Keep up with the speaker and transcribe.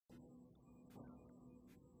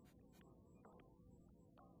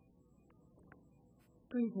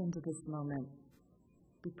Breathe into this moment.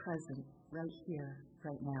 Be present right here,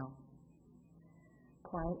 right now.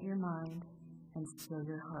 Quiet your mind and still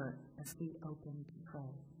your heart as we open to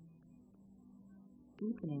pray.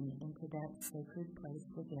 Deepening into that sacred place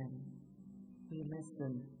within, we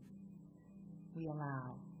listen, we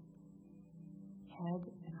allow. Head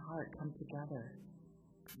and heart come together,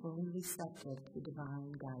 fully receptive to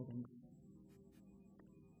divine guidance.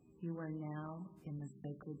 You are now in the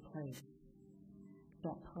sacred place,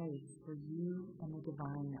 that place where you and the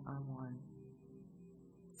divine are one.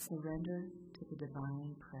 Surrender to the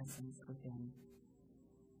divine presence within.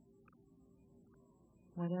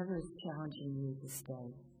 Whatever is challenging you this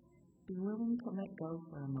day, be willing to let go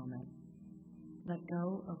for a moment. Let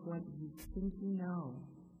go of what you think you know,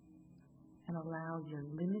 and allow your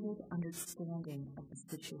limited understanding of the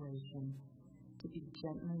situation to be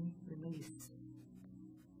gently released.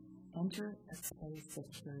 Enter a space of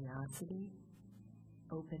curiosity,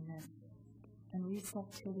 openness, and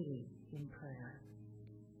receptivity in prayer.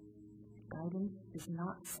 Guidance is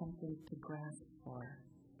not something to grasp for.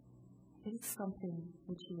 It is something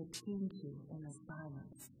which you attune to in the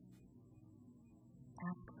silence.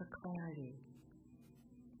 Ask for clarity.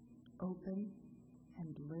 Open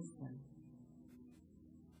and listen.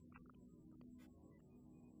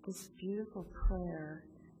 This beautiful prayer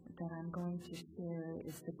that I'm going to share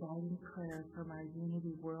is the guiding prayer from our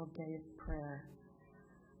Unity World Day of Prayer.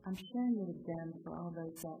 I'm sharing it again for all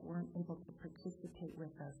those that weren't able to participate with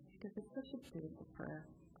us because it's such a beautiful prayer.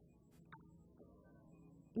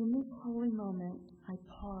 In this holy moment, I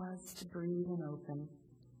pause to breathe and open.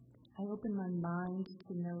 I open my mind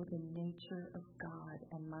to know the nature of God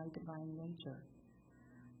and my divine nature.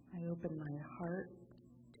 I open my heart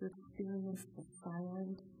to experience the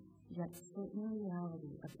silent yet certain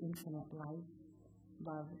reality of infinite life,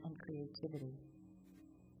 love, and creativity.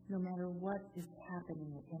 No matter what is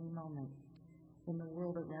happening at any moment, in the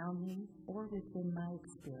world around me or within my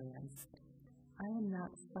experience, I am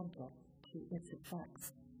not subject to its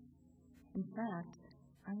effects. In fact,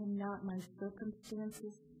 I am not my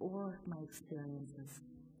circumstances or my experiences.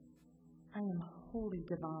 I am wholly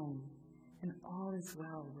divine, and all is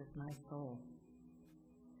well with my soul.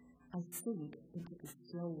 I sink into the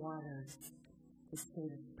still waters, the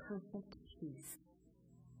state of perfect peace,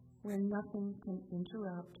 where nothing can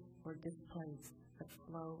interrupt or displace the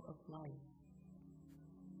flow of life,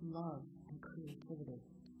 love, and creativity.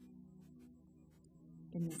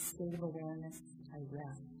 In this state of awareness, I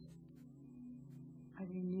rest. I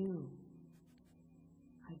renew.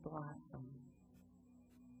 I blossom.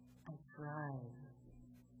 I thrive.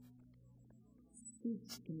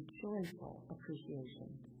 Steeped in joyful appreciation,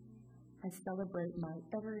 I celebrate my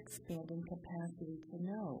ever-expanding capacity to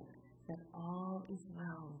know that all is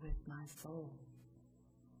well with my soul.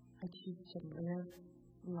 I choose to live,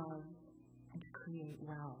 love, and create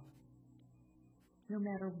well. No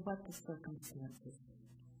matter what the circumstances,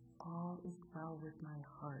 all is well with my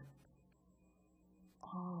heart.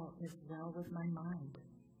 All is well with my mind.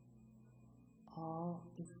 All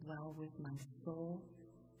is well with my soul.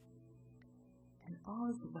 And all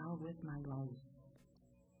is well with my life.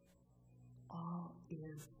 All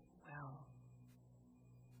is well.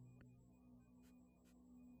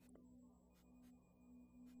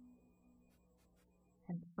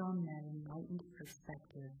 And from that enlightened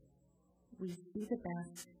perspective, we see the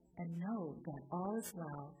best and know that all is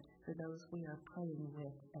well for those we are praying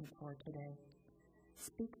with and for today.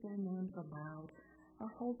 Speak their names aloud or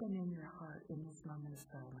hold them in your heart in this moment of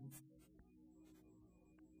silence.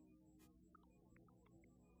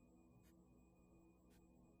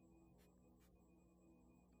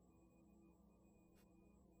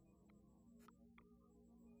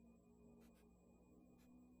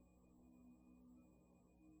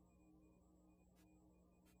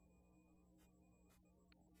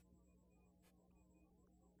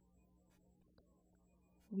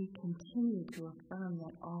 We continue to affirm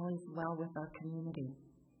that all is well with our community.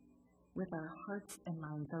 With our hearts and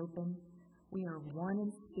minds open, we are one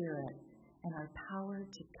in spirit, and our power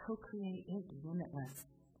to co-create is limitless.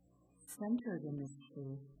 Centered in this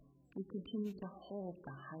truth, we continue to hold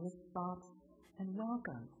the highest thoughts and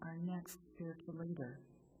welcome our next spiritual leader.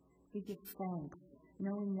 We give thanks,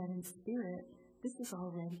 knowing that in spirit, this is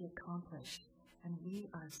already accomplished, and we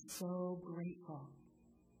are so grateful.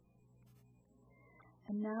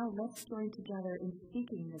 And now let's join together in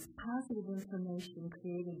speaking this positive information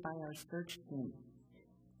created by our search team.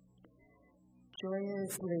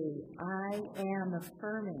 Joyously, I am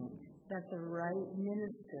affirming that the right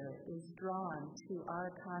minister is drawn to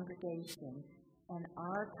our congregation, and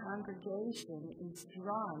our congregation is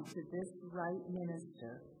drawn to this right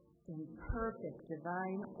minister in perfect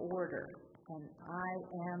divine order, and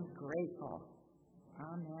I am grateful.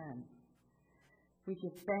 Amen. We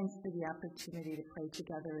give thanks for the opportunity to pray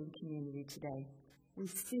together in community today. We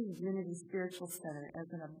see Unity Spiritual Center as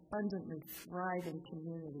an abundantly thriving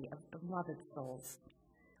community of beloved souls.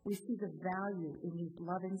 We see the value in these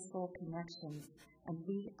loving soul connections, and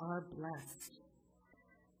we are blessed.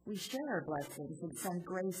 We share our blessings and send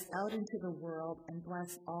grace out into the world and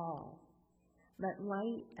bless all. Let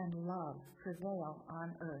light and love prevail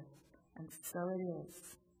on earth, and so it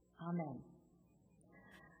is. Amen.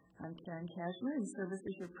 I'm Karen Cashmere, and service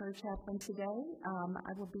as your prayer chaplain today.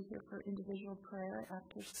 I will be here for individual prayer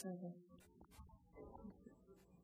after service.